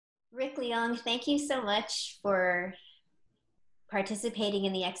Rick Leong, thank you so much for participating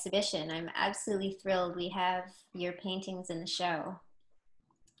in the exhibition. I'm absolutely thrilled we have your paintings in the show.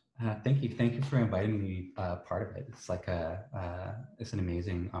 Thank you. Thank you for inviting me part of it. It's like it's an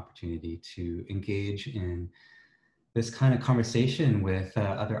amazing opportunity to engage in this kind of conversation with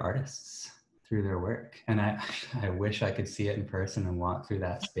other artists through their work. And I wish I could see it in person and walk through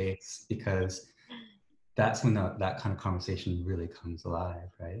that space, because that's when that kind of conversation really comes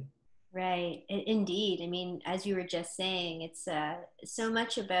alive, right? Right, indeed. I mean, as you were just saying, it's so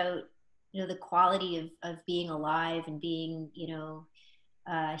much about the quality of being alive and being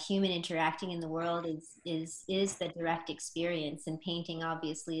human interacting in the world is the direct experience, and painting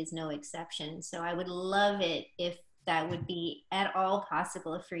obviously is no exception. So I would love it if that would be at all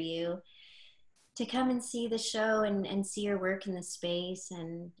possible for you to come and see the show and see your work in the space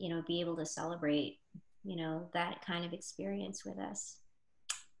and be able to celebrate that kind of experience with us.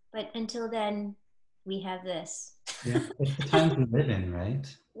 But until then, we have this. Yeah, it's the times we live in, right?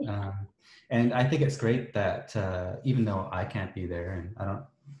 And I think it's great that even though I can't be there, and I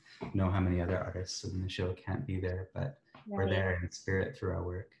don't know how many other artists in the show can't be there, but we're Right. there in spirit through our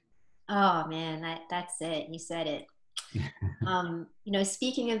work. Oh man, that's it. You said it.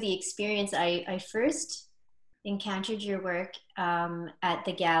 Speaking of the experience, I first encountered your work at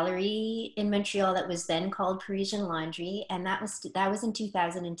the gallery in Montreal that was then called Parisian Laundry, and that was in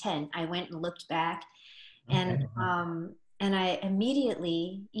 2010. I went and looked back, and Okay. I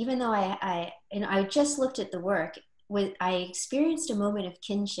immediately, even though I just looked at the work, I experienced a moment of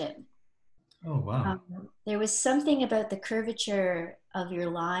kinship. Oh, wow. There was something about the curvature of your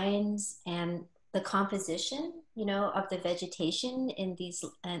lines and the composition, of the vegetation in these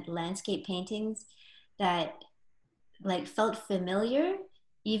landscape paintings that like felt familiar,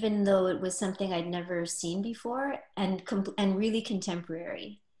 even though it was something I'd never seen before, and really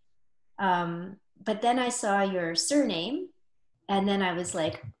contemporary. But then I saw your surname, and then I was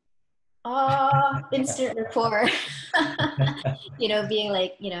like, oh, instant rapport. Being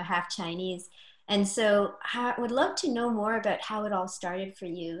like half Chinese. And so I would love to know more about how it all started for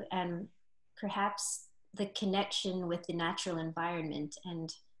you, and perhaps the connection with the natural environment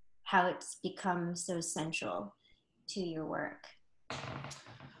and how it's become so central to your work.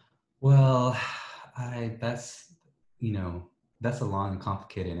 Well, I that's you know that's a long and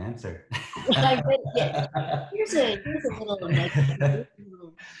complicated answer. Yeah. Here's a little nugget.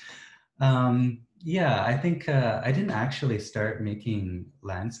 Yeah, I think I didn't actually start making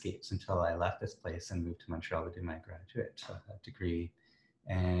landscapes until I left this place and moved to Montreal to do my graduate degree.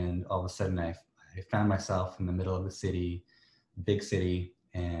 And all of a sudden, I found myself in the middle of the city, big city,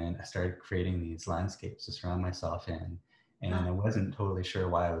 and I started creating these landscapes to surround myself in. And I wasn't totally sure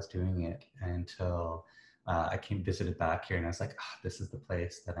why I was doing it until I came visited back here, and I was like, oh, this is the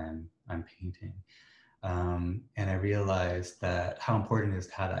place that I'm painting. And I realized that how important it is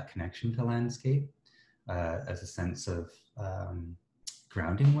to have that connection to landscape as a sense of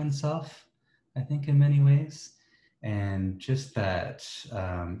grounding oneself, I think, in many ways. And just that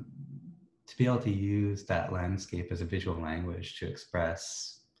to be able to use that landscape as a visual language to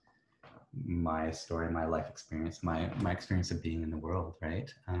express my story, my life experience, my experience of being in the world,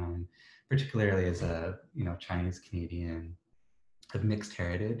 right? Particularly as a Chinese Canadian of mixed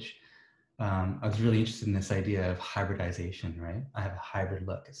heritage. I was really interested in this idea of hybridization, right? I have a hybrid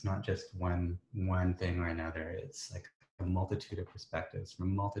look. It's not just one thing or another. It's like a multitude of perspectives from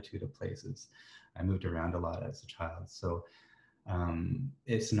a multitude of places. I moved around a lot as a child, so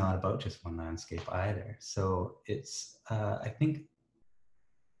it's not about just one landscape either. So it's I think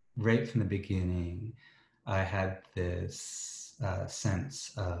right from the beginning, I had this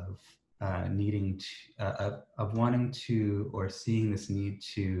sense of needing to, of wanting to, or seeing this need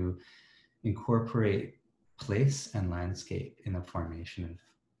to incorporate place and landscape in the formation of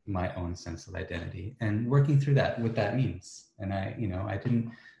my own sense of identity, and working through that, what that means. And I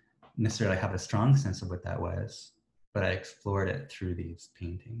didn't necessarily have a strong sense of what that was, but I explored it through these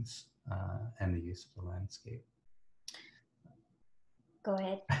paintings and the use of the landscape. Go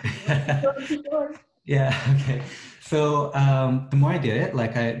ahead. Yeah. Okay. So the more I did it,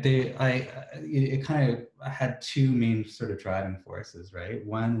 like it kind of had two main sort of driving forces, right?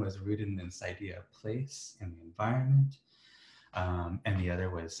 One was rooted in this idea of place and the environment, and the other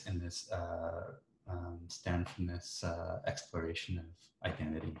was in this stemmed from this exploration of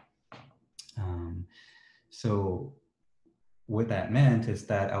identity. Um, so what that meant is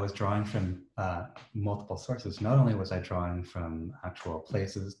that I was drawing from multiple sources. Not only was I drawing from actual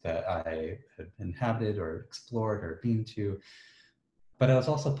places that I had inhabited or explored or been to, but I was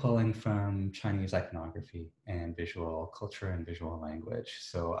also pulling from Chinese iconography and visual culture and visual language.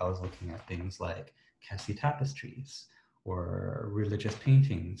 So I was looking at things like Cassie tapestries or religious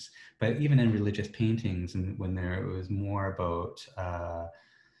paintings. But even in religious paintings, and when there was more about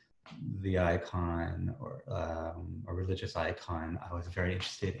the icon or a religious icon, I was very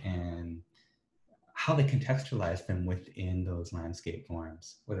interested in how they contextualize them within those landscape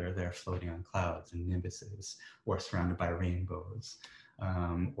forms, whether they're floating on clouds and nimbuses or surrounded by rainbows,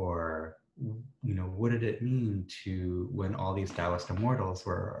 or what did it mean to when all these Taoist immortals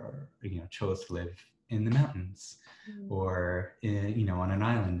were chose to live in the mountains or on an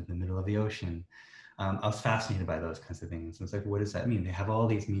island in the middle of the ocean. I was fascinated by those kinds of things. I was like, what does that mean? They have all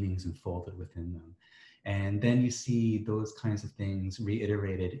these meanings enfolded within them. And then you see those kinds of things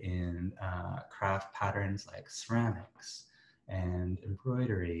reiterated in craft patterns like ceramics and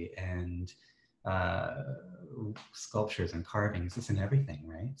embroidery and sculptures and carvings. It's in everything,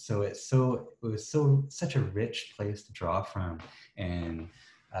 right? So it was such a rich place to draw from and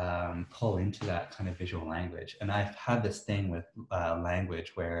pull into that kind of visual language. And I've had this thing with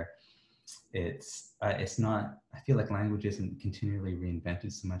language where it's not, I feel like language isn't continually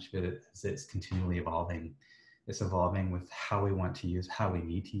reinvented so much of it as it's continually evolving. It's evolving with how we want to use, how we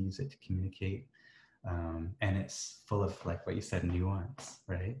need to use it to communicate. And it's full of, like what you said, nuance,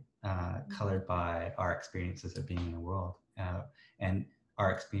 right? Colored by our experiences of being in the world. And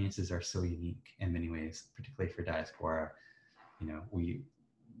our experiences are so unique in many ways, particularly for diaspora.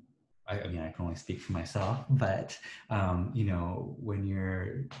 I can only speak for myself, but when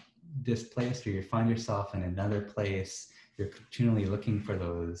you're displaced or you find yourself in another place, you're continually looking for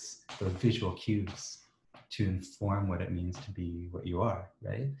those visual cues to inform what it means to be what you are,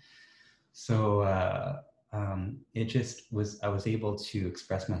 right? So it just was, I was able to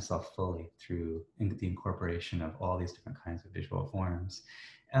express myself fully through the incorporation of all these different kinds of visual forms,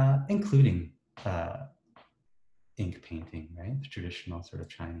 including ink painting, right? The traditional sort of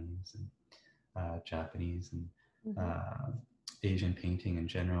Chinese and Japanese and Asian painting in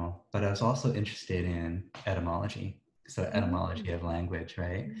general. But I was also interested in etymology. So etymology of language,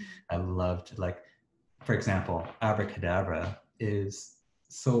 right? I loved, like, for example, abracadabra is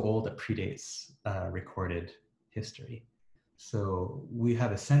so old it predates recorded history. So we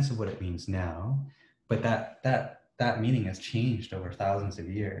have a sense of what it means now, but that meaning has changed over thousands of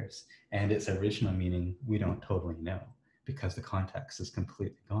years, and its original meaning we don't totally know because the context is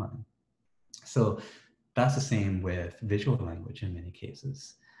completely gone. So that's the same with visual language in many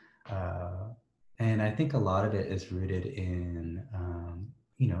cases. And I think a lot of it is rooted in,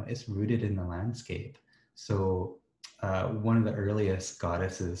 it's rooted in the landscape. So one of the earliest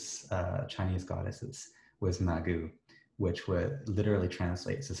goddesses, Chinese goddesses, was Magu, which would literally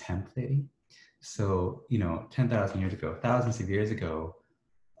translates as hemp lady. So, 10,000 years ago, thousands of years ago,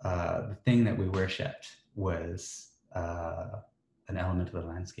 the thing that we worshipped was an element of the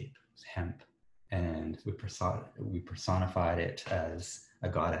landscape, it was hemp. And we personified it as a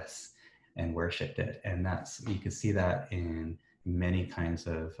goddess and worshipped it. And you can see that in many kinds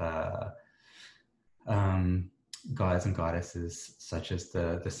of gods and goddesses, such as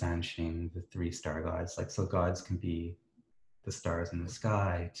the Sanxing, the 3-star gods. Like, so gods can be the stars in the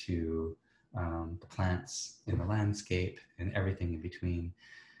sky to the plants in the landscape and everything in between.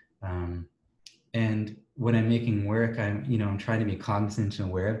 And when I'm making work, I'm trying to be cognizant and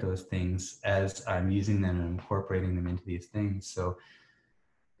aware of those things as I'm using them and incorporating them into these things. So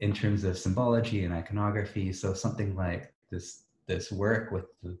in terms of symbology and iconography, so something like this work with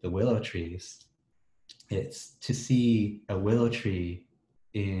the willow trees, it's to see a willow tree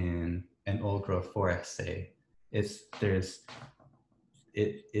in an old growth forest, say, it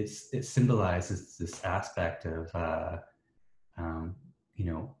symbolizes this aspect of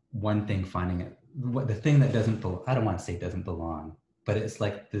one thing finding it, the thing that doesn't belong, I don't want to say doesn't belong, but it's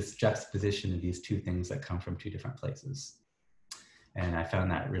like this juxtaposition of these two things that come from two different places. And I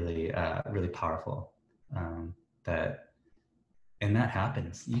found that really, really powerful. And that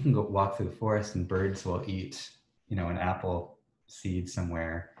happens. You can go walk through the forest and birds will eat, an apple seed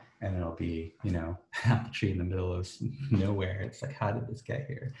somewhere, and it'll be, an apple tree in the middle of nowhere. It's like, how did this get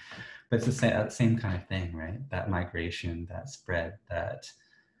here? But it's the same kind of thing, right? That migration, that spread, that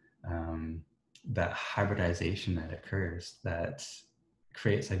hybridization that occurs, that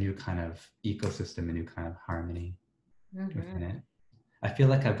creates a new kind of ecosystem, a new kind of harmony within it. I feel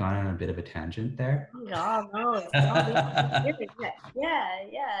like I've gone on a bit of a tangent there. Oh, no, it's all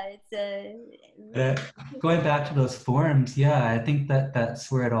it's going back to those forums, I think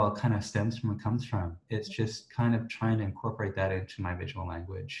that's where it all kind of stems from and comes from. It's just kind of trying to incorporate that into my visual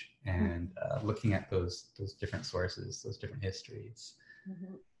language and looking at those different sources, those different histories.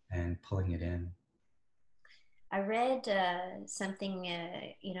 Mhm. and pulling it in. I read something,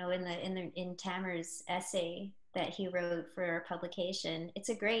 you know, in Tamer's essay that he wrote for a publication. It's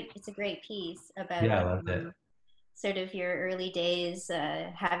a great piece about Yeah, I loved it. sort of your early days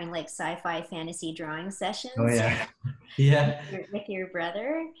having like sci-fi fantasy drawing Oh sessions yeah. Yeah. with your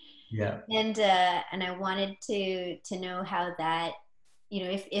brother, Yeah. and I wanted to know how that, you know,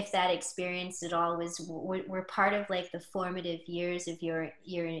 if that experience at all were part of like the formative years of your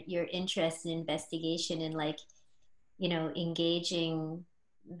interest in investigation and like, you know, engaging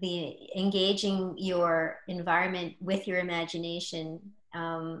your environment with your imagination,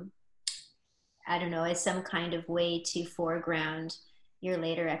 I don't know, as some kind of way to foreground your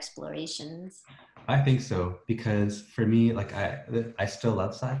later explorations. I think so, because for me, like I still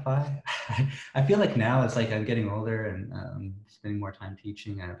love sci-fi. I feel like now it's like I'm getting older and spending more time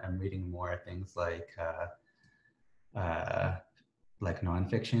teaching. I'm reading more things uh, like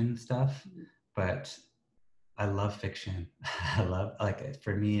nonfiction stuff, but I love fiction. I love, like,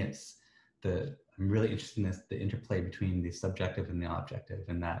 for me, it's I'm really interested in the interplay between the subjective and the objective,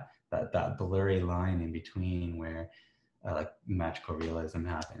 and that blurry line in between where like magical realism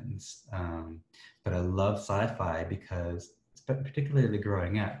happens. But I love sci-fi because, particularly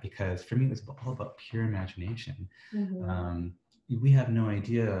growing up, because for me it was all about pure imagination. Mm-hmm. Um, we have no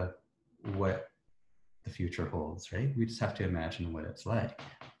idea what the future holds, right? We just have to imagine what it's like.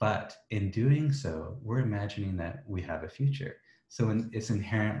 But in doing so, we're imagining that we have a future. So it's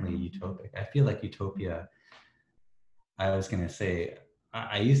inherently utopic. I feel like utopia, I was going to say,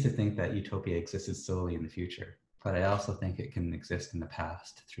 I used to think that utopia existed solely in the future, but I also think it can exist in the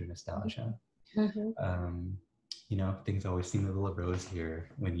past through nostalgia. Mm-hmm. Um, you know, things always seem a little rosier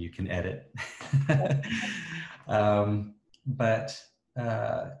when you can edit. But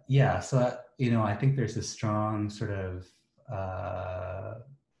yeah, so you know, I think there's a strong sort of uh,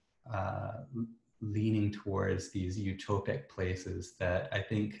 uh, leaning towards these utopic places that I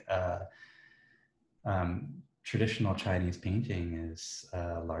think traditional Chinese painting is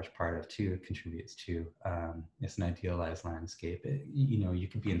a large part of too, contributes to. It's an idealized landscape. You know, you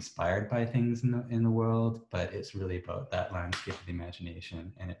can be inspired by things in the world, but it's really about that landscape of the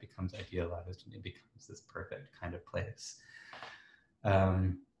imagination, and it becomes idealized and it becomes this perfect kind of place.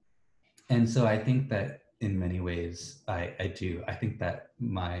 Um, and so I think that in many ways, I think that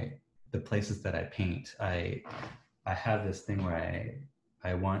the places that I paint, I have this thing where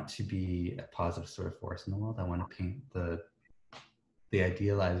I want to be a positive sort of force in the world. I want to paint the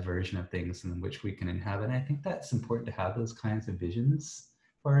idealized version of things in which we can inhabit. And I think that's important to have those kinds of visions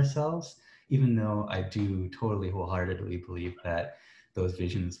for ourselves, even though I do totally wholeheartedly believe that those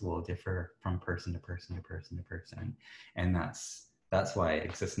visions will differ from person to person to person to person. And that's why it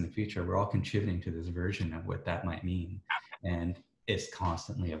exists in the future. We're all contributing to this version of what that might mean. And it's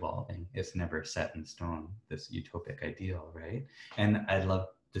constantly evolving. It's never set in stone, this utopic ideal, right? And I love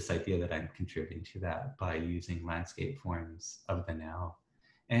this idea that I'm contributing to that by using landscape forms of the now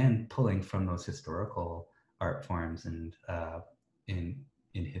and pulling from those historical art forms and in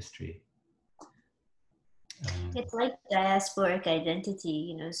history. It's like diasporic identity,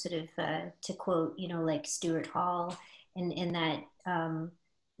 you know, sort of to quote, you know, like Stuart Hall, in that,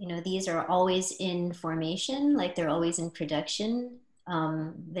 you know, these are always in formation, like they're always in production.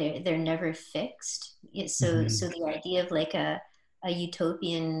 They're never fixed. So Mhm. the idea of like a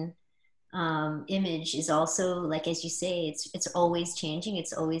utopian image is also like, as you say, it's always changing,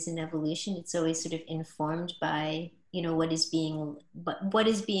 it's always in evolution, it's always sort of informed by, you know, what is being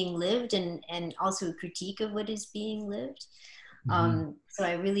lived, and also a critique of what is being lived. Mhm. So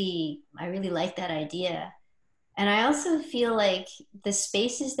I really like that idea. And I also feel like the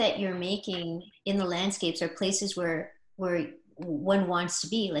spaces that you're making in the landscapes are places where one wants to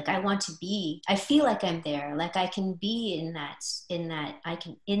be. Like I want to be. I feel like I'm there. Like I can be I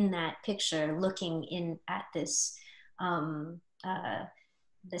can in that picture looking in at this um, uh,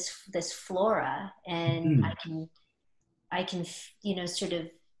 this flora, and Mhm. I can you know, sort of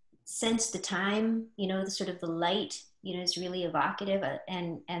sense the time. You know, the sort of the light. You know, is really evocative,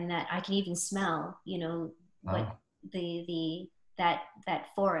 and that I can even smell. You know what Oh, the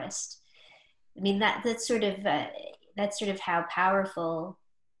that forest. I mean that's sort of how powerful,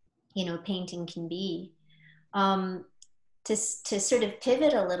 you know, painting can be. Um, to sort of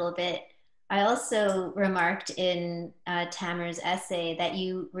pivot a little bit, I also remarked in Tamer's essay that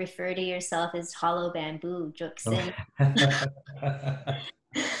you refer to yourself as hollow bamboo, oh. Juksin.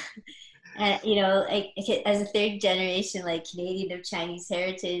 And you know, like as a third generation like Canadian of Chinese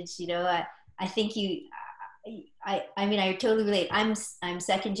heritage, you know, I think I mean, I totally relate. I'm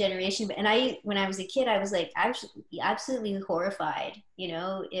second generation, and when I was a kid, I was like absolutely horrified, you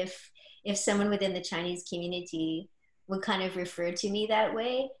know, if someone within the Chinese community would kind of refer to me that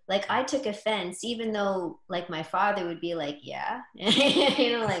way. Like I took offense, even though like my father would be like, yeah,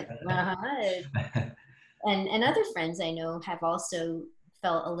 you know, like, uh-huh. And other friends I know have also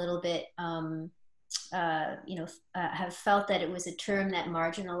felt a little bit, have felt that it was a term that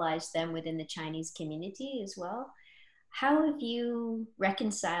marginalized them within the Chinese community as well. How have you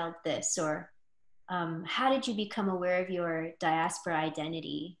reconciled this, or how did you become aware of your diaspora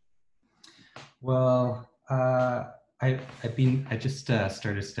identity? Well, I just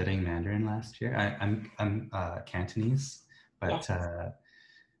started studying Mandarin last year. I'm Cantonese, but Yes.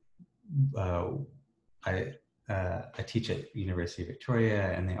 uh, I teach at University of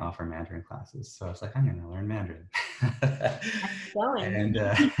Victoria, and they offer Mandarin classes. So I was like, I'm going to learn Mandarin. Going. And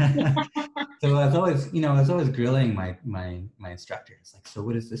so I was always grilling my instructors, like, so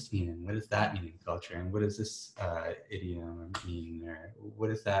what does this mean, and what does that mean in culture, and what does this idiom mean, or what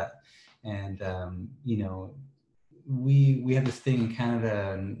is that? And we have this thing in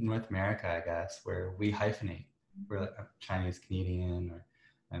Canada and North America, I guess, where we hyphenate. We're like a Chinese Canadian, or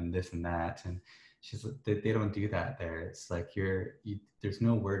and this and that, and they don't do that there. It's like there's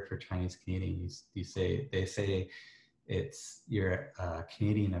no word for Chinese Canadian. They say you're a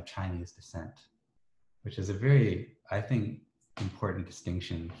Canadian of Chinese descent, which is a very, I think, important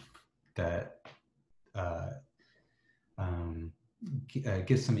distinction that uh, um,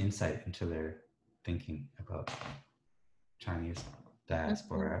 gives some insight into their thinking about Chinese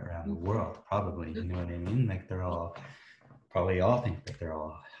diaspora around the world. Probably, you know what I mean? Like probably all think that they're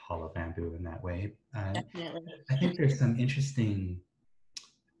all hollow bamboo in that way. And Definitely. I think there's some interesting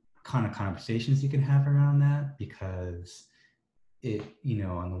kind of conversations you can have around that, because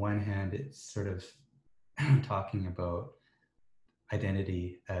on the one hand, it's sort of talking about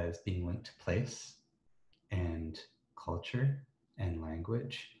identity as being linked to place and culture and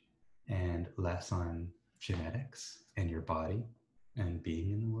language, and less on genetics and your body and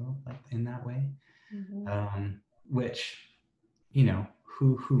being in the world like in that way. Mm-hmm. Which,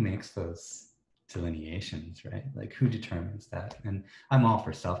 who makes those delineations, right? Like, who determines that? And I'm all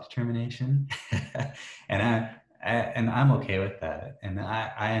for self-determination, and I'm okay with that. And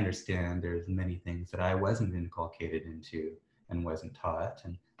I understand there's many things that I wasn't inculcated into and wasn't taught.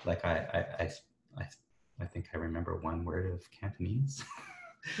 And like I think I remember one word of Cantonese.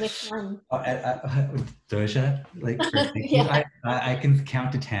 Which one? Doja, like for thank you. Yeah, I can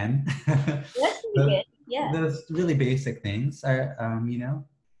count to 10. that's pretty Those, good. Yeah. those really basic things are, I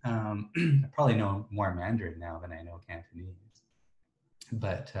probably know more Mandarin now than I know Cantonese.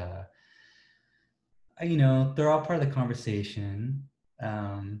 But, they're all part of the conversation.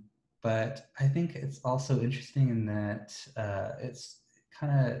 But I think it's also interesting in that it's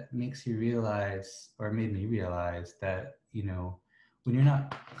kind of makes you realize, or made me realize that, when you're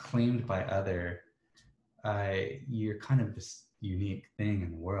not claimed by other, you're kind of this unique thing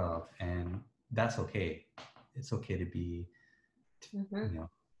in the world, and that's okay. It's okay to be, Mm-hmm. you know,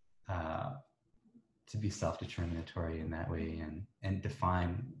 uh, to be self-determinatory in that way, and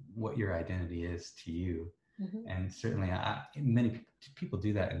define what your identity is to you. Mm-hmm. And certainly, many people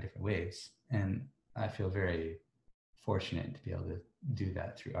do that in different ways, and I feel very fortunate to be able to do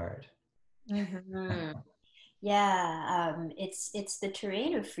that through art. Mm-hmm. Yeah, it's the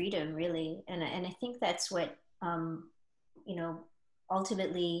terrain of freedom, really, and I think that's what you know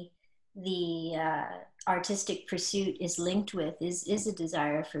ultimately the artistic pursuit is linked with is a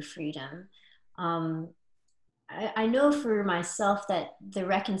desire for freedom. Um, I know for myself that the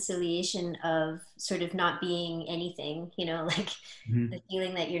reconciliation of sort of not being anything, you know, like Mm-hmm. the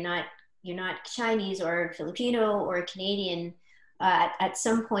feeling that you're not Chinese or Filipino or Canadian, at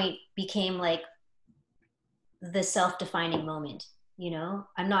some point became like the self-defining moment. You know,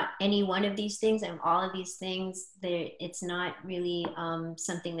 I'm not any one of these things, I'm all of these things. It's not really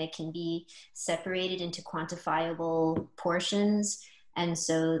something that can be separated into quantifiable portions, and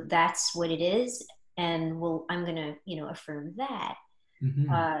so that's what it is. And well, I'm gonna affirm that. Mm-hmm.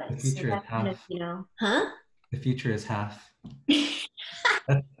 The So future is that's kind of half. huh. The future is half. It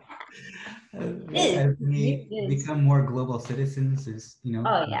is. As It we is. become more global citizens, is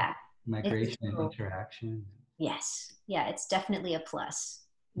Oh yeah, it's migration and so. interaction. Yes, yeah, it's definitely a plus,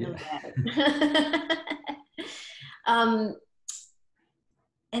 no Yeah. doubt. um,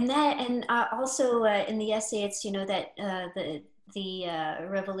 and also in the essay, it's that the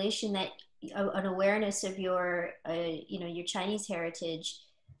revelation that an awareness of your your Chinese heritage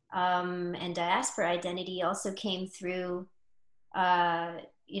and diaspora identity also came through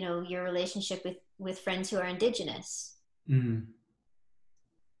you know, your relationship with friends who are Indigenous, Mm.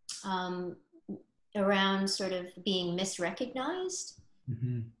 um, around sort of being misrecognized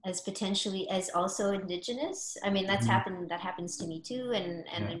Mm-hmm. as potentially as also Indigenous. I mean, Mm-hmm. that happens to me too, and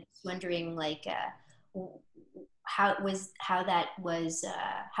Yeah. I'm just wondering like how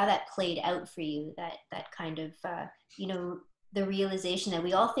that played out for you, that kind of you know, the realization that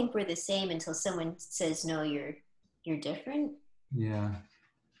we all think we're the same until someone says no, you're different. Yeah.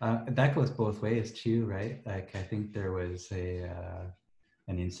 That goes both ways too, right? Like I think there was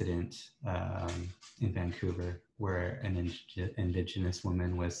an incident in Vancouver where an Indigenous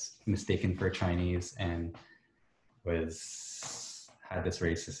woman was mistaken for Chinese and had this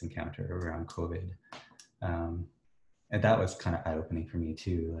racist encounter around COVID. Um, and that was kind of eye-opening for me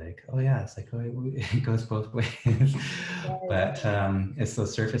too. Like, oh yeah, it's like, oh, it goes both ways. But it's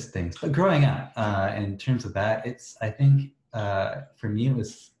those surface things. But growing up, in terms of that, I think for me, it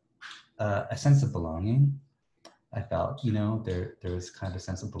was a sense of belonging. I felt, there was kind of a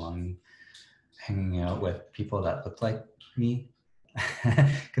sense of belonging hanging out with people that looked like me.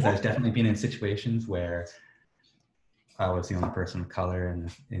 Because I was definitely been in situations where I was the only person of color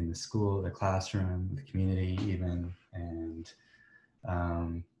in the school, the classroom, the community, even. And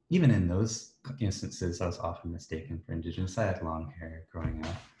even in those instances, I was often mistaken for Indigenous. I had long hair growing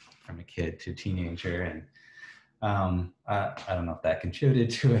up from a kid to teenager. And I don't know if that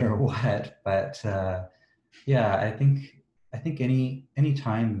contributed to it or what, but yeah, I think any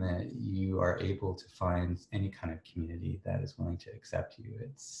time that you are able to find any kind of community that is willing to accept you,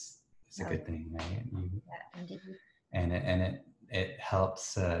 it's a good thing, right? Yeah, indeed. And it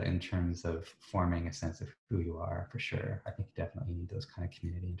helps in terms of forming a sense of who you are, for sure. I think you definitely need those kind of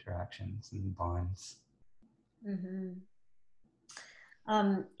community interactions and bonds. Mm-hmm.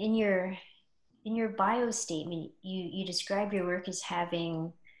 In your bio statement, you describe your work as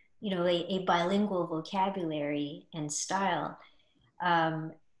having, you know, a bilingual vocabulary and style.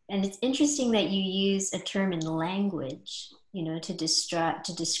 Um, and it's interesting that you use a term in language, you know, to describe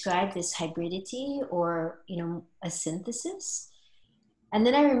this hybridity, or, you know, a synthesis. And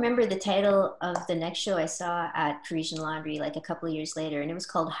then I remember the title of the next show I saw at Parisian Laundry like a couple of years later, and it was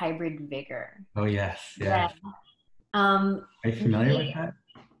called Hybrid Vigor. Oh yes, Yeah. yes. Um, Are you familiar with that?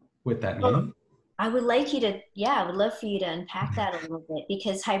 With that well, meaning? I would like you to, yeah, I would love for you to unpack that a little bit,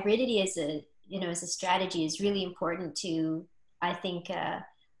 because hybridity as a, you know, as a strategy is really important to, I think, a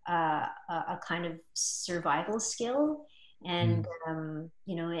kind of survival skill. And, Mm.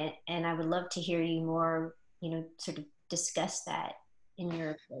 you know, and I would love to hear you more, you know, sort of discuss that in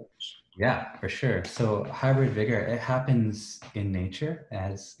your approach. Yeah, for sure. So hybrid vigor, it happens in nature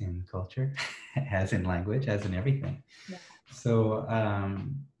as in culture, as in language, as in everything. Yeah. So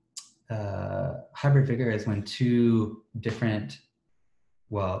hybrid vigor is when two different,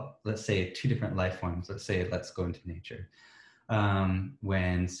 well, let's say two different life forms. Let's go into nature.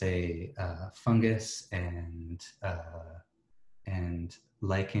 When say fungus and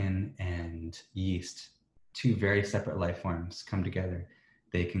lichen and yeast, two very separate life forms come together,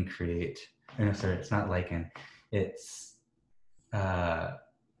 they can create. Oh, no, sorry, it's not lichen. It's uh,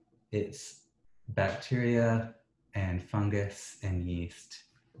 it's bacteria and fungus and yeast.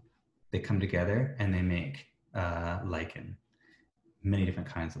 They come together and they make lichen. Many different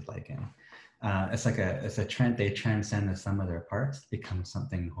kinds of lichen. It's a trend. They transcend the sum of their parts to become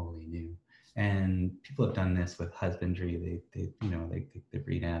something wholly new. And people have done this with husbandry. They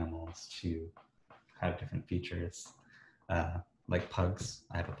breed animals to have different features, like pugs.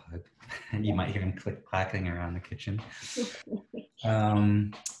 I have a pug, and you might hear him clacking around the kitchen.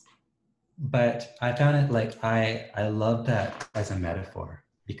 Um, but I found it like I love that as a metaphor,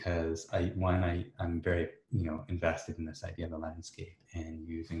 because I'm very invested in this idea of the landscape and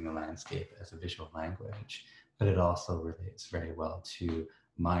using the landscape as a visual language, but it also relates very well to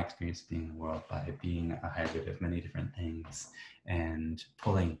my experience of being in the world by being a hybrid of many different things and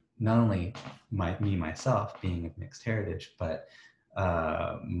pulling not only myself being of mixed heritage, but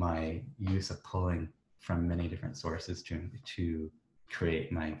my use of pulling from many different sources to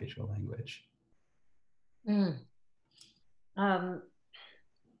create my visual language. Mm. Um,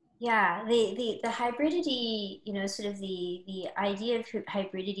 yeah, the hybridity, you know, sort of the idea of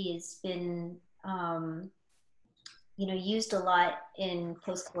hybridity has been, you know, used a lot in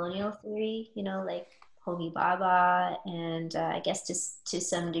post-colonial theory, you know, like Homi Bhabha, and I guess to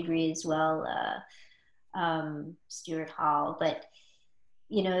some degree as well, Stuart Hall. But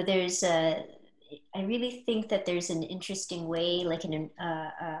you know, I really think that there's an interesting way, like an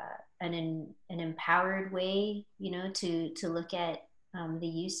empowered way, you know, to look at the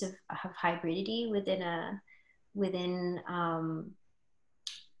use of hybridity within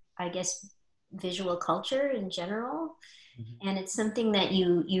I guess, visual culture in general. Mhm. And it's something that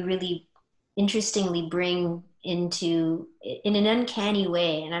you really interestingly bring into in an uncanny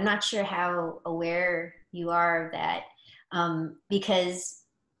way. And I'm not sure how aware you are of that, because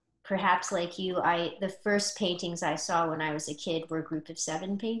perhaps like you, the first paintings I saw when I was a kid were group of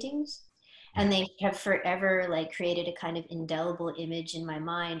seven paintings, and Yeah. they have forever like created a kind of indelible image in my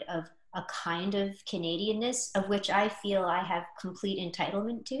mind of a kind of Canadianness of which I feel I have complete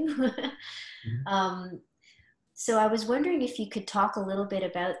entitlement to. Mhm. um, so I was wondering if you could talk a little bit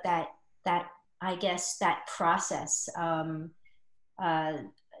about that I guess that process, uh,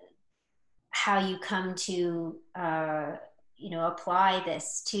 how you come to apply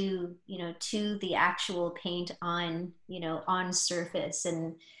this to to the actual paint on on surface.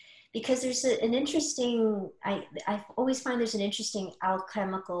 And because there's an interesting I always find there's an interesting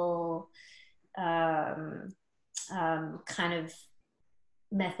alchemical um, kind of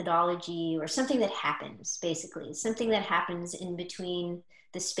methodology or something that happens, basically something that happens in between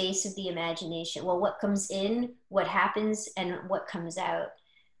the space of the imagination, well, what comes in, what happens, and what comes out.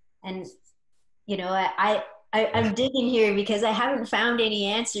 And I'm digging here because I haven't found any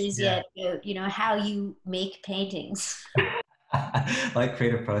answers Yeah. yet, how you make paintings. Like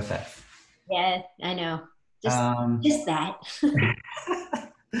creative process. Yeah, I know. Just Um, just that.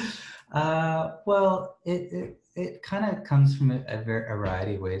 well, it kind of comes from a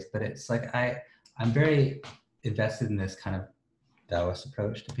variety of ways, but it's like I'm very invested in this kind of Taoist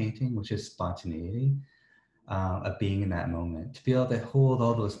approach to painting, which is spontaneity, of being in that moment, to be able to hold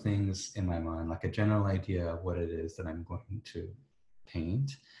all those things in my mind, like a general idea of what it is that I'm going to paint,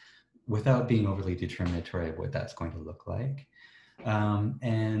 without being overly determinatory of what that's going to look like.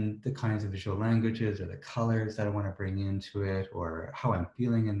 And the kinds of visual languages or the colors that I want to bring into it, or how I'm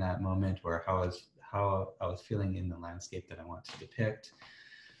feeling in that moment, or how I was feeling in the landscape that I want to depict,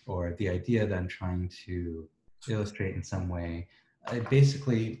 or the idea that I'm trying to illustrate in some way. I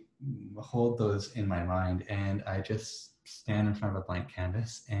basically hold those in my mind, and I just stand in front of a blank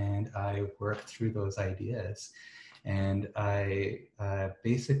canvas and I work through those ideas. And I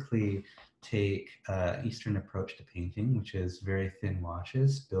basically take Eastern approach to painting, which is very thin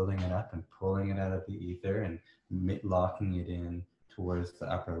washes, building it up and pulling it out of the ether and locking it in towards the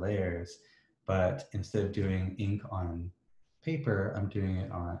upper layers. But instead of doing ink on paper, I'm doing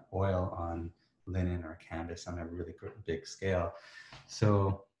it on oil on linen or canvas on a really big scale.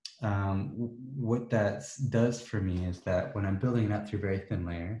 So what that does for me is that when I'm building it up through very thin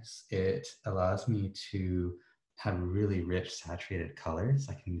layers, it allows me to have really rich saturated colors.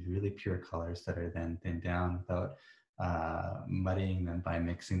 I can use really pure colors that are then thinned down without muddying them by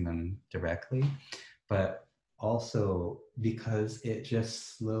mixing them directly. But also because it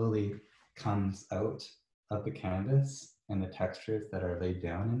just slowly comes out of the canvas and the textures that are laid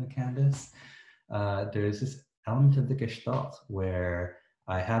down in the canvas, there's this element of the gestalt where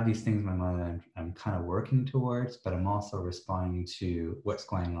I have these things in my mind that I'm kind of working towards, but I'm also responding to what's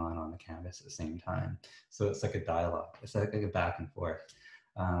going on the canvas at the same time. So it's like a dialogue. It's like a back and forth.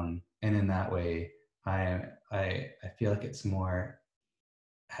 And in that way, I feel like it's more,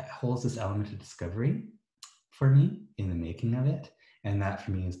 holds this element of discovery for me in the making of it. And that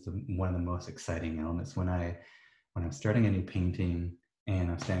for me is one of the most exciting elements when I'm starting a new painting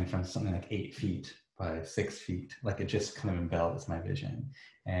and I'm standing in front of something like 8 feet by 6 feet, like it just kind of embellishes my vision.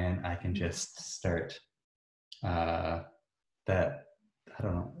 And I can just start that, I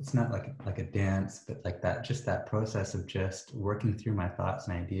don't know, it's not like a dance, but like that, just that process of just working through my thoughts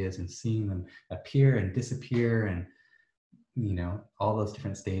and ideas and seeing them appear and disappear and, all those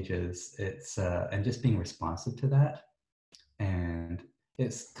different stages. It's, and just being responsive to that. And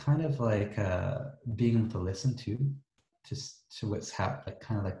it's kind of like being able to listen to what's happening, like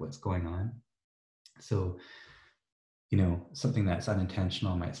kind of like what's going on. So, something that's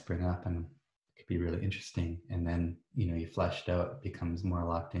unintentional might spring up and it could be really interesting. And then, you flesh it out, it becomes more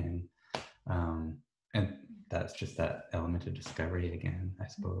locked in. And that's just that element of discovery again, I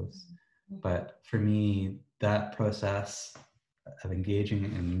suppose. But for me, that process of engaging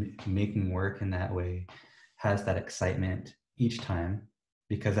and making work in that way has that excitement each time,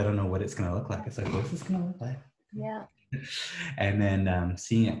 because I don't know what it's going to look like. It's like, what's this going to look like? Yeah. And then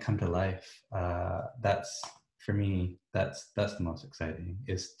seeing it come to life, that's, for me, that's the most exciting,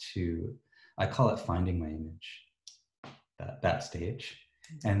 is to, I call it finding my image, that stage.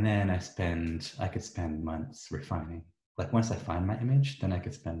 And then I could spend months refining. Like once I find my image, then I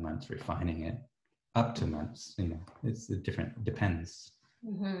could spend months refining it, up to months, it's a different, depends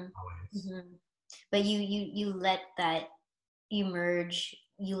Mm-hmm. always. Mm-hmm. But you let that emerge,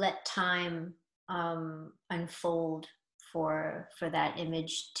 you let time unfold for that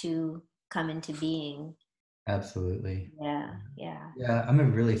image to come into being. Absolutely. Yeah, yeah. Yeah, I'm a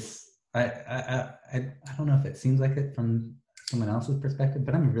really, I don't know if it seems like it from someone else's perspective,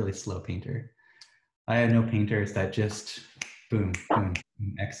 but I'm a really slow painter. I know painters that just boom, boom,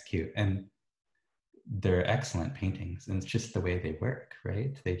 boom, execute, and they're excellent paintings, and it's just the way they work,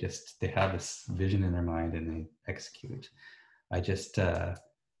 right? They have this vision in their mind and they execute. I just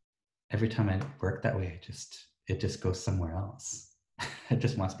every time I work that way, it just goes somewhere else. It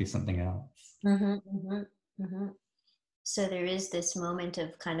just wants to be something else. So there is this moment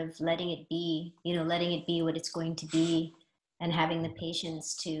of kind of letting it be, letting it be what it's going to be, and having the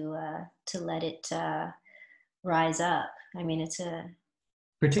patience to let it rise up. I mean,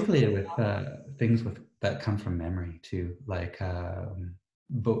 Particularly with things that come from memory too, like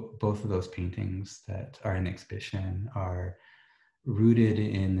both of those paintings that are in exhibition are rooted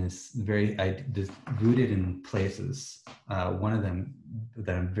in rooted in places. One of them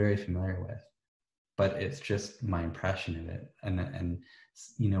that I'm very familiar with, but it's just my impression of it. And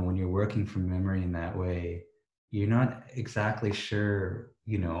when you're working from memory in that way, you're not exactly sure,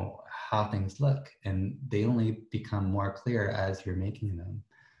 how things look, and they only become more clear as you're making them.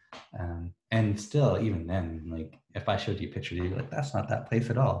 And still, even then, like if I showed you a picture, you'd be like, that's not that place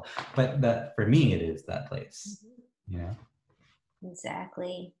at all. But that for me, it is that place.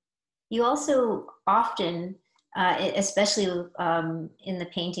 Exactly. You also often, especially in the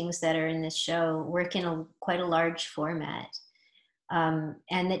paintings that are in this show, work in quite a large format.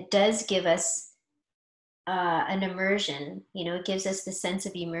 And it does give us an immersion. It gives us the sense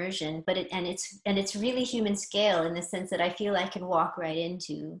of immersion, but it's really human scale in the sense that I feel I can walk right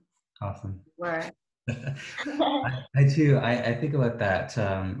into Awesome. work. I too. I think about that.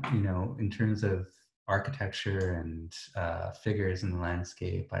 In terms of architecture and figures in the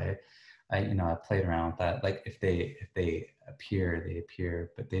landscape. I played around with that. Like if they appear, they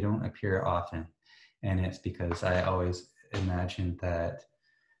appear, but they don't appear often, and it's because I always imagined that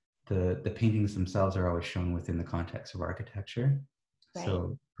the paintings themselves are always shown within the context of architecture. Right.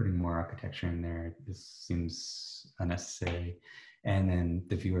 So putting more architecture in there seems unnecessary, and then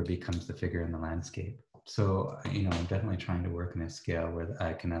the viewer becomes the figure in the landscape. So I'm definitely trying to work in a scale where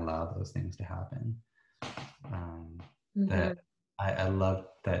I can allow those things to happen. That I love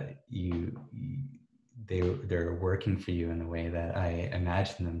that they're working for you in the way that I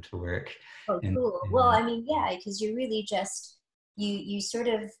imagine them to work. Oh, cool. Well, I mean, yeah, because you're really just you sort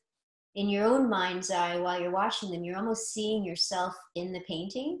of, in your own mind's eye while you're watching them, you're almost seeing yourself in the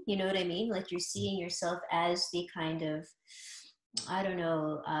painting. You know what I mean? Like you're seeing yourself as the kind of, I don't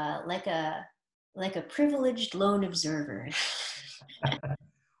know, like a privileged lone observer.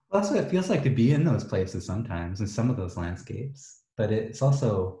 Well, that's what it feels like to be in those places sometimes, in some of those landscapes. But it's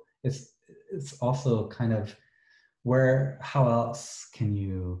also kind of how else can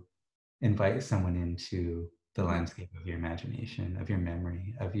you invite someone into the landscape of your imagination, of your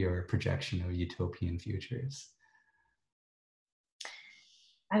memory, of your projection of utopian futures?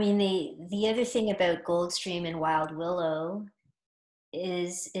 I mean, the other thing about Goldstream and Wild Willow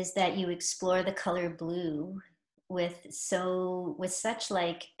is that you explore the color blue with such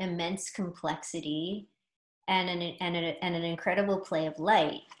like immense complexity and an incredible play of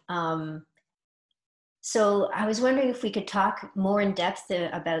light. So I was wondering if we could talk more in depth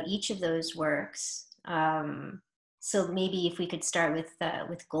about each of those works. So maybe if we could start with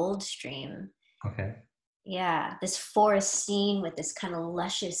Goldstream. Okay. Yeah, this forest scene with this kind of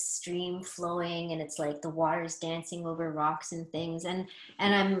luscious stream flowing, and it's like the water's dancing over rocks and things. And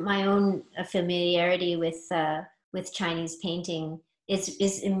I'm my own familiarity with Chinese painting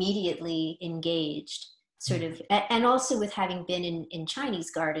is immediately engaged, sort of, and also with having been in Chinese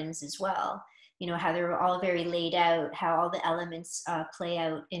gardens as well. How they're all very laid out, how all the elements play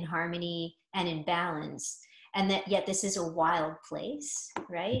out in harmony and in balance, and that yet this is a wild place,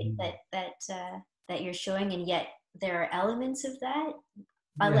 right? That you're showing, and yet there are elements of that.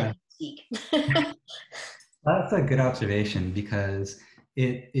 I'll let you speak. That's a good observation, because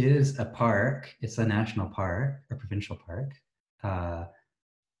it is a park. It's a national park, a provincial park,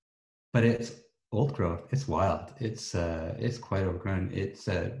 but it's old growth. It's wild. It's quite overgrown. It's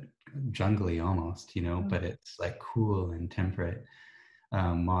jungly almost, but it's like cool and temperate,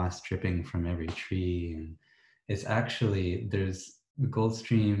 moss dripping from every tree, and it's actually the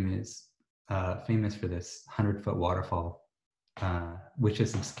Goldstream is famous for this 100-foot waterfall, which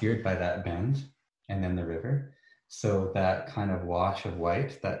is obscured by that bend and then the river. So that kind of wash of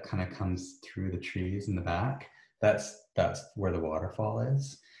white that kind of comes through the trees in the back, that's where the waterfall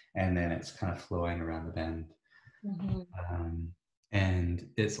is. And then it's kind of flowing around the bend. And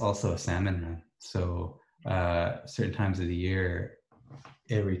it's also a salmon run. So certain times of the year,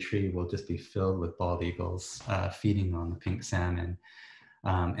 every tree will just be filled with bald eagles feeding on the pink salmon.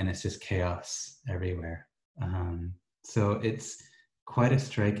 And it's just chaos everywhere. So it's quite a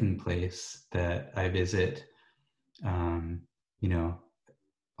striking place that I visit, you know,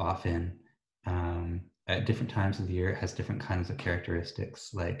 often. At different times of the year, it has different kinds of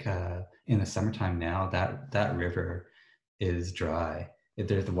characteristics. Like in the summertime now, that river is dry.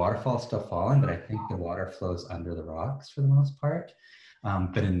 There's the waterfall still falling, but I think the water flows under the rocks for the most part.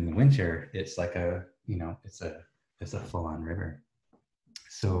 But in the winter, it's like a, you know, it's a full-on river.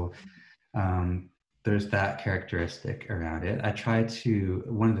 So there's that characteristic around it. I try to,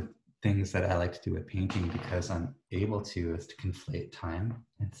 one of the things that I like to do with painting, because I'm able to, is to conflate time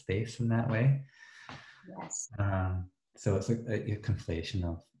and space in that way. Yes. So it's a conflation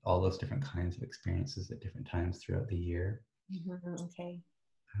of all those different kinds of experiences at different times throughout the year. Mm-hmm. Okay.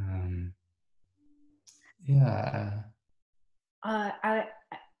 Yeah. I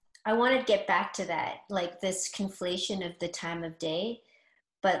want to get back to that, like this conflation of the time of day,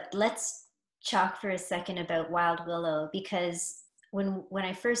 but let's talk for a second about Wild Willow, because when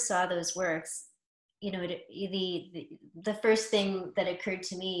I first saw those works, you know, the first thing that occurred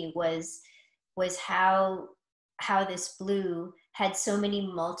to me was how this blue had so many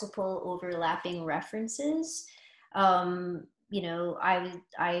multiple overlapping references. You know,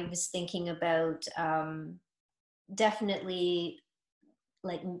 I was thinking about definitely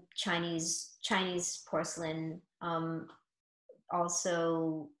like Chinese porcelain,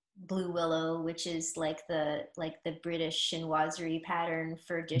 also blue willow, which is like the British chinoiserie pattern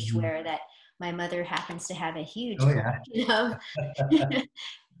for dishware that my mother happens to have a huge Oh yeah. collection of.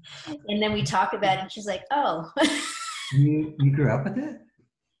 And then we talk about it and she's like, oh. You grew up with it?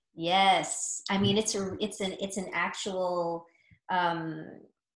 Yes. I mean, it's an actual, um,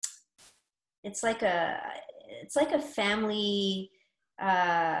 it's like a family,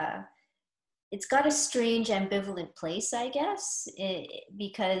 uh, it's got a strange ambivalent place, I guess,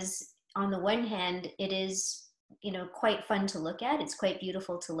 because on the one hand, it is, you know, quite fun to look at. It's quite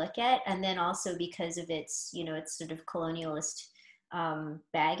beautiful to look at. And then also because of its, you know, its sort of colonialist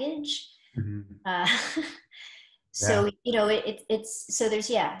baggage. Mm-hmm. So, you know, it's, so there's,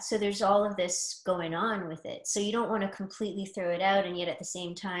 yeah, so there's all of this going on with it. So you don't want to completely throw it out. And yet at the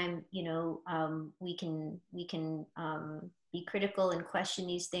same time, you know, we can be critical and question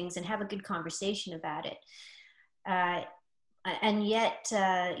these things and have a good conversation about it. And yet,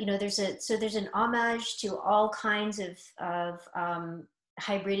 you know, there's an homage to all kinds of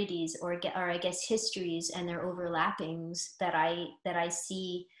hybridities, or I guess histories and their overlappings that I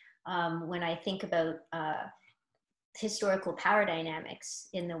see when I think about historical power dynamics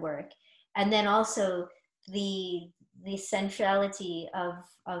in the work. And then also the centrality of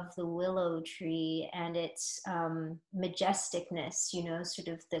the willow tree and its majesticness, you know, sort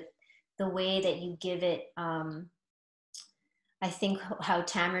of the way that you give it, I think how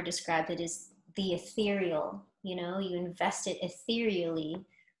Tamer described it is the ethereal, you know, you invest it ethereally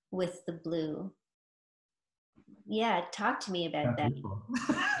with the blue. Yeah, talk to me about that.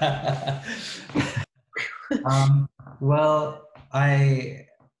 Well,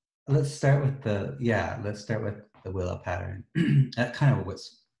 let's start with the willow pattern. That kind of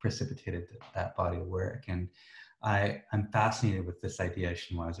what's precipitated that body of work. And I'm fascinated with this idea of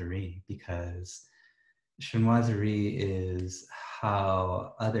chinoiserie, because chinoiserie is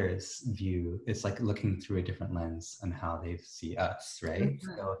how others view, it's like looking through a different lens on how they see us, right?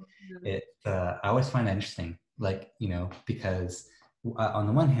 Mm-hmm. So I always find that interesting, like, you know, because on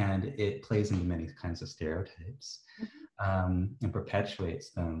the one hand, it plays into many kinds of stereotypes and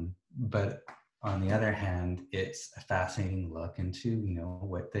perpetuates them. But on the other hand, it's a fascinating look into, you know,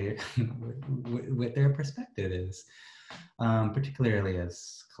 what what their perspective is, particularly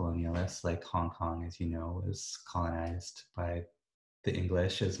as colonialists, like Hong Kong, as you know, was colonized by the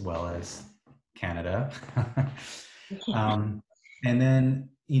English as well as Canada. And then,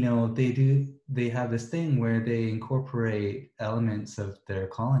 you know, they have this thing where they incorporate elements of their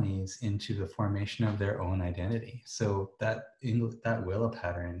colonies into the formation of their own identity. So that willow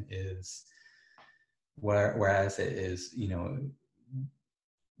pattern is, whereas it is, you know,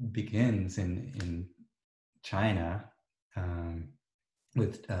 begins in China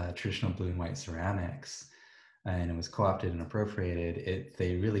with traditional blue and white ceramics, and it was co-opted and appropriated.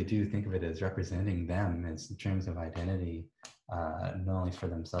 They really do think of it as representing them as in terms of identity, not only for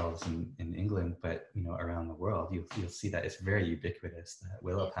themselves in England, but, you know, around the world. You'll see that it's very ubiquitous, that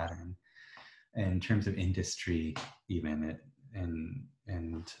willow pattern, in terms of industry, even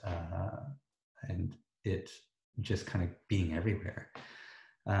and it just kind of being everywhere.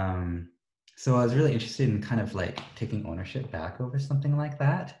 so I was really interested in kind of like taking ownership back over something like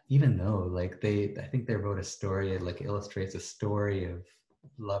that, even though like I think they wrote a story, it like illustrates a story of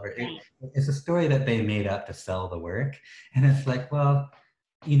lover. Right. It's a story that they made up to sell the work. And it's like, well,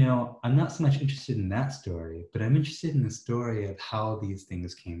 you know, I'm not so much interested in that story, but I'm interested in the story of how these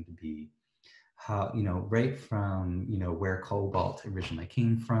things came to be. How, you know, right from, you know, where cobalt originally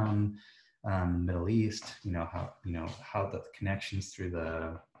came from, Middle East, you know, how the connections through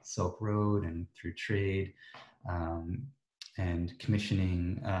the Silk Road and through trade, um, and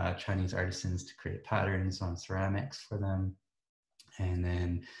commissioning Chinese artisans to create patterns on ceramics for them. And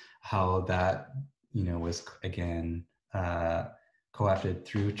then how that, you know, was again co-opted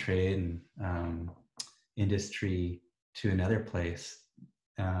through trade and industry to another place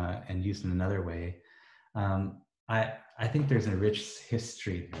and used in another way. Um, I think there's a rich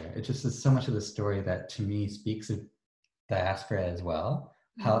history there. It just is so much of the story that to me speaks of diaspora as well.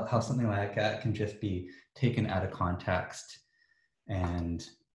 How something like that can just be taken out of context and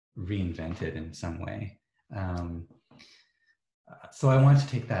reinvented in some way. So I wanted to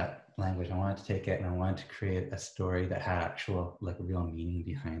take that language, I wanted to take it and I wanted to create a story that had actual, like, real meaning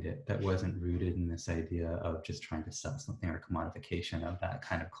behind it, that wasn't rooted in this idea of just trying to sell something or commodification of that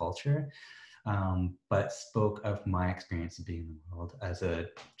kind of culture, but spoke of my experience of being in the world as a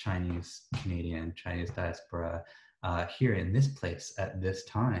Chinese Canadian, Chinese diaspora here in this place at this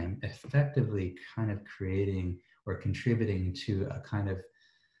time, effectively kind of creating or contributing to a kind of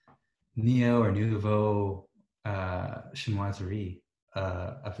neo or nouveau chinoiserie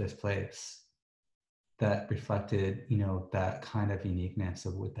of this place that reflected, you know, that kind of uniqueness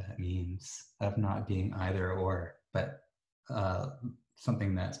of what that means of not being either or, but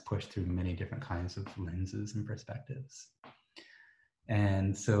something that's pushed through many different kinds of lenses and perspectives.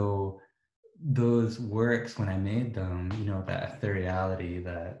 And so those works, when I made them, you know, that ethereality,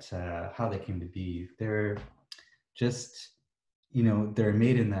 that how they came to be, they're just, you know, they're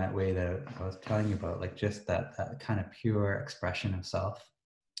made in that way that I was telling you about, like just that kind of pure expression of self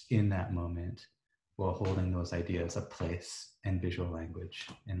in that moment while holding those ideas of place and visual language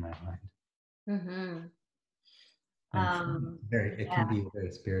in my mind. Mm-hmm. And it Yeah. can be a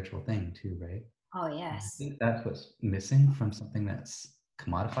very spiritual thing too, right? Oh, And I yes. think that's what's missing from something that's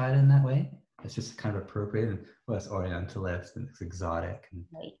commodified in that way. It's just kind of appropriate and, well, it's orientalist and it's exotic and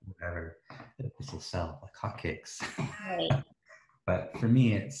Right. whatever. This will sell like hotcakes. Right. But for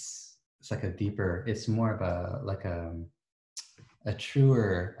me, it's like a deeper. It's more of a like a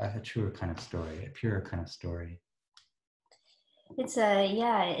truer kind of story, a purer kind of story. It's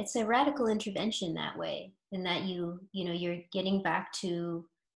a radical intervention that way, in that you're getting back to,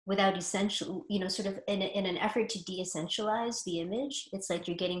 without essential, sort of in an effort to de-essentialize the image. It's like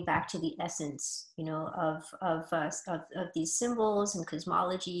you're getting back to the essence, of these symbols and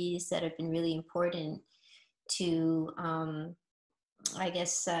cosmologies that have been really important to, I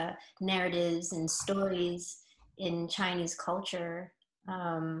guess, narratives and stories in Chinese culture.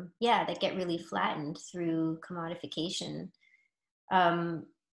 That get really flattened through commodification. Um,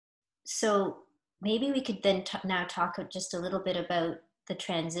 so maybe we could then now talk just a little bit about the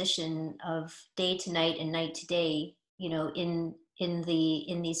transition of day to night and night to day,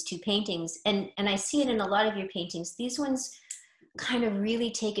 in these two paintings. And I see it in a lot of your paintings. These ones kind of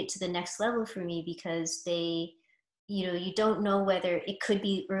really take it to the next level for me, because they, you don't know whether it could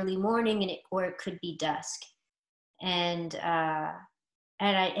be early morning or it could be dusk. And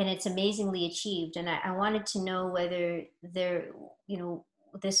and it's amazingly achieved. And I wanted to know whether there,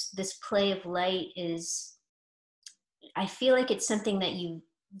 this play of light is, I feel like it's something that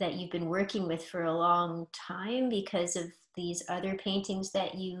you've been working with for a long time, because of these other paintings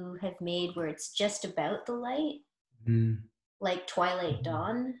that you have made where it's just about the light, Mm. like Twilight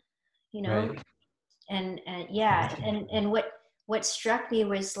Dawn, you know. Right. And yeah, and what struck me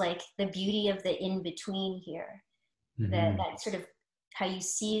was like the beauty of the in between here, Mm-hmm. that sort of how you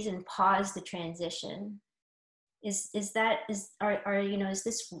seize and pause the transition. Is that are is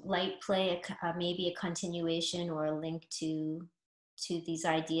this light play maybe a continuation or a link to these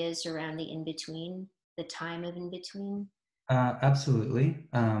ideas around the in between, the time of in between? Absolutely.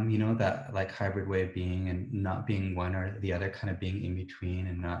 You know, that like hybrid way of being and not being one or the other, kind of being in between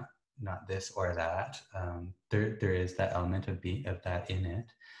and not this or that. There is that element of that in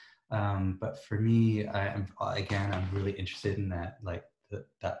it. But for me, I'm really interested in that, like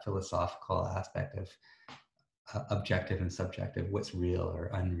that philosophical aspect of objective and subjective, what's real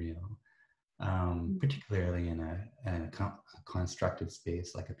or unreal, particularly in a constructed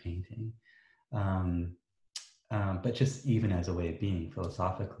space like a painting. Um, but just even as a way of being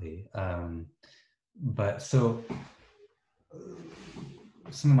philosophically. But so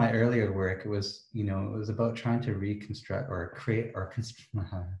some of my earlier work, it was, you know, it was about trying to reconstruct or create or blah,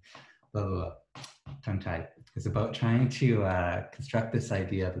 blah, blah, tongue tied. It's about trying to construct this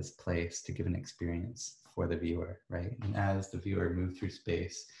idea of this place to give an experience for the viewer, right? And as the viewer moved through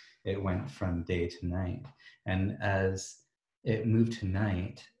space, it went from day to night. And as it moved to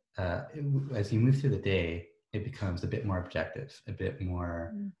night, as you move through the day, it becomes a bit more objective, a bit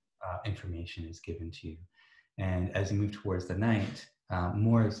more information is given to you. And as you move towards the night,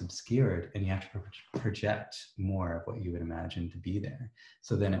 more is obscured, and you have to project more of what you would imagine to be there.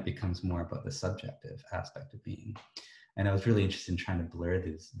 So then it becomes more about the subjective aspect of being. And I was really interested in trying to blur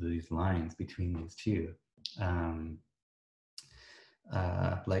these lines between these two.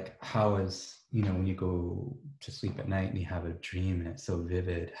 Like how is, you know, when you go to sleep at night and you have a dream and it's so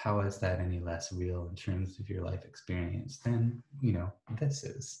vivid, how is that any less real in terms of your life experience than, you know, this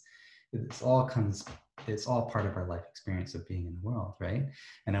is? It's all part of our life experience of being in the world, right?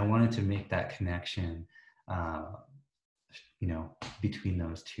 And I wanted to make that connection, you know, between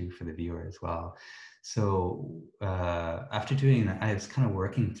those two for the viewer as well. So after doing that, I was kind of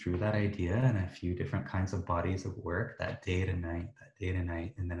working through that idea and a few different kinds of bodies of work, that day to night,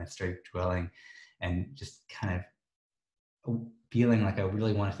 and then I started dwelling and just kind of feeling like I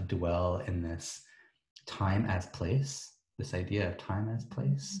really wanted to dwell in this time as place, this idea of time as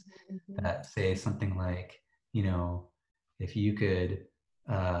place, that say something like, you know, if you could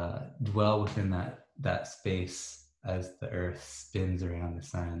dwell within that space as the earth spins around the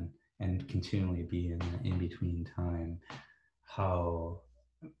sun and continually be in the in-between time, how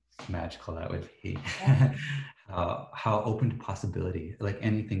magical that would be. How open to possibility, like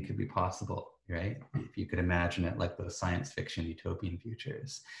anything could be possible, right? If you could imagine it like those science fiction utopian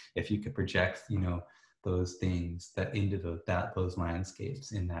futures, if you could project, you know, those things that into those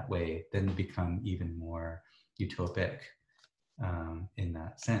landscapes in that way, then they become even more utopic in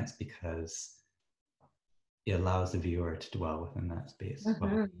that sense, because it allows the viewer to dwell within that space,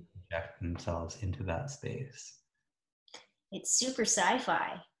 well, project themselves into that space. It's super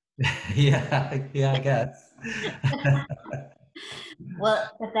sci-fi. yeah, I guess. Well,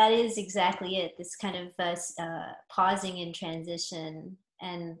 but that is exactly it. This kind of pausing in transition,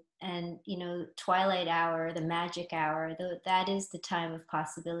 and you know, twilight hour, the magic hour. That is the time of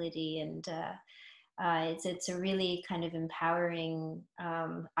possibility, and it's a really kind of empowering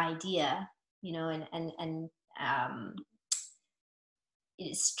idea, you know, and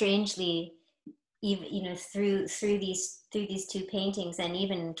strangely, even, you know, through these two paintings, and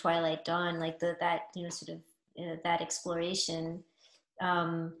even Twilight Dawn, like that, you know, sort of that exploration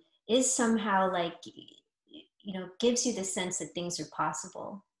is somehow like, you know, gives you the sense that things are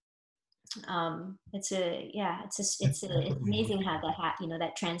possible. It's amazing how you know,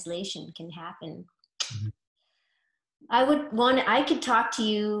 that translation can happen. I could talk to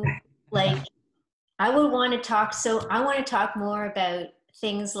you like, I want to talk more about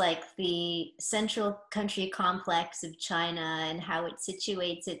things like the central country complex of China and how it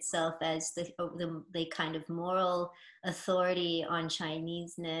situates itself as the kind of moral authority on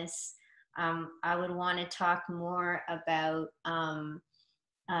Chineseness. I would want to talk more about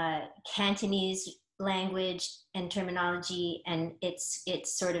Cantonese language and terminology and its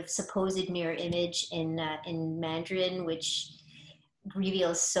sort of supposed mirror image in Mandarin, which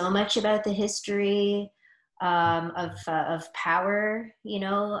reveals so much about the history of power, you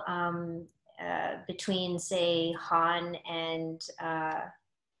know, between, say, Han and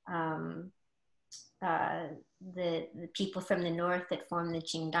the people from the north that formed the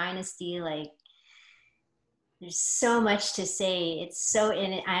Qing dynasty. Like, there's so much to say. It's so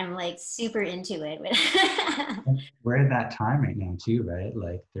in it. I'm like super into it. We're in that time right now too, right?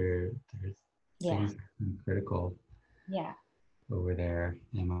 Like there's Yeah. things critical. Yeah. Over there,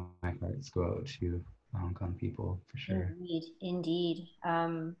 and my hearts go out to Hong Kong people for sure. Indeed.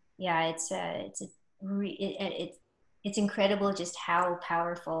 Yeah, it's incredible just how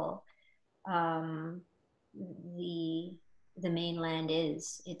powerful the mainland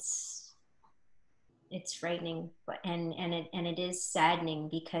is. It's frightening, but and it is saddening,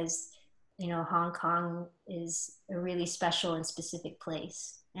 because, you know, Hong Kong is a really special and specific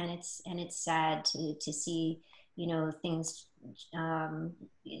place, and it's sad to see, you know, things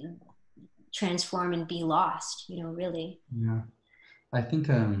transform and be lost, you know, really. Yeah, I think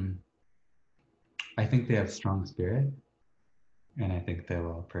they have strong spirit, and I think they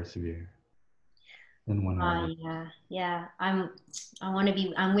will persevere in one way or another. Yeah. I'm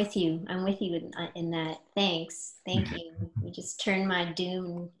with you. I'm with you in that. Thank you. You just turned my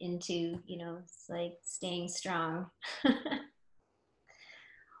doom into, you know, it's like staying strong.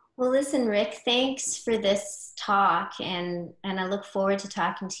 Well, listen, Rick, thanks for this talk, and I look forward to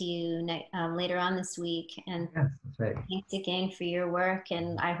talking to you later on this week. And Yes, that's right. thanks again for your work,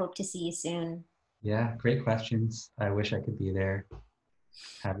 and I hope to see you soon. Yeah, great questions. I wish I could be there,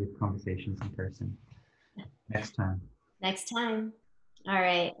 have these conversations in person next time. Next time. All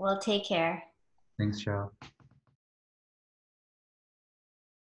right. Well, take care. Thanks, Cheryl.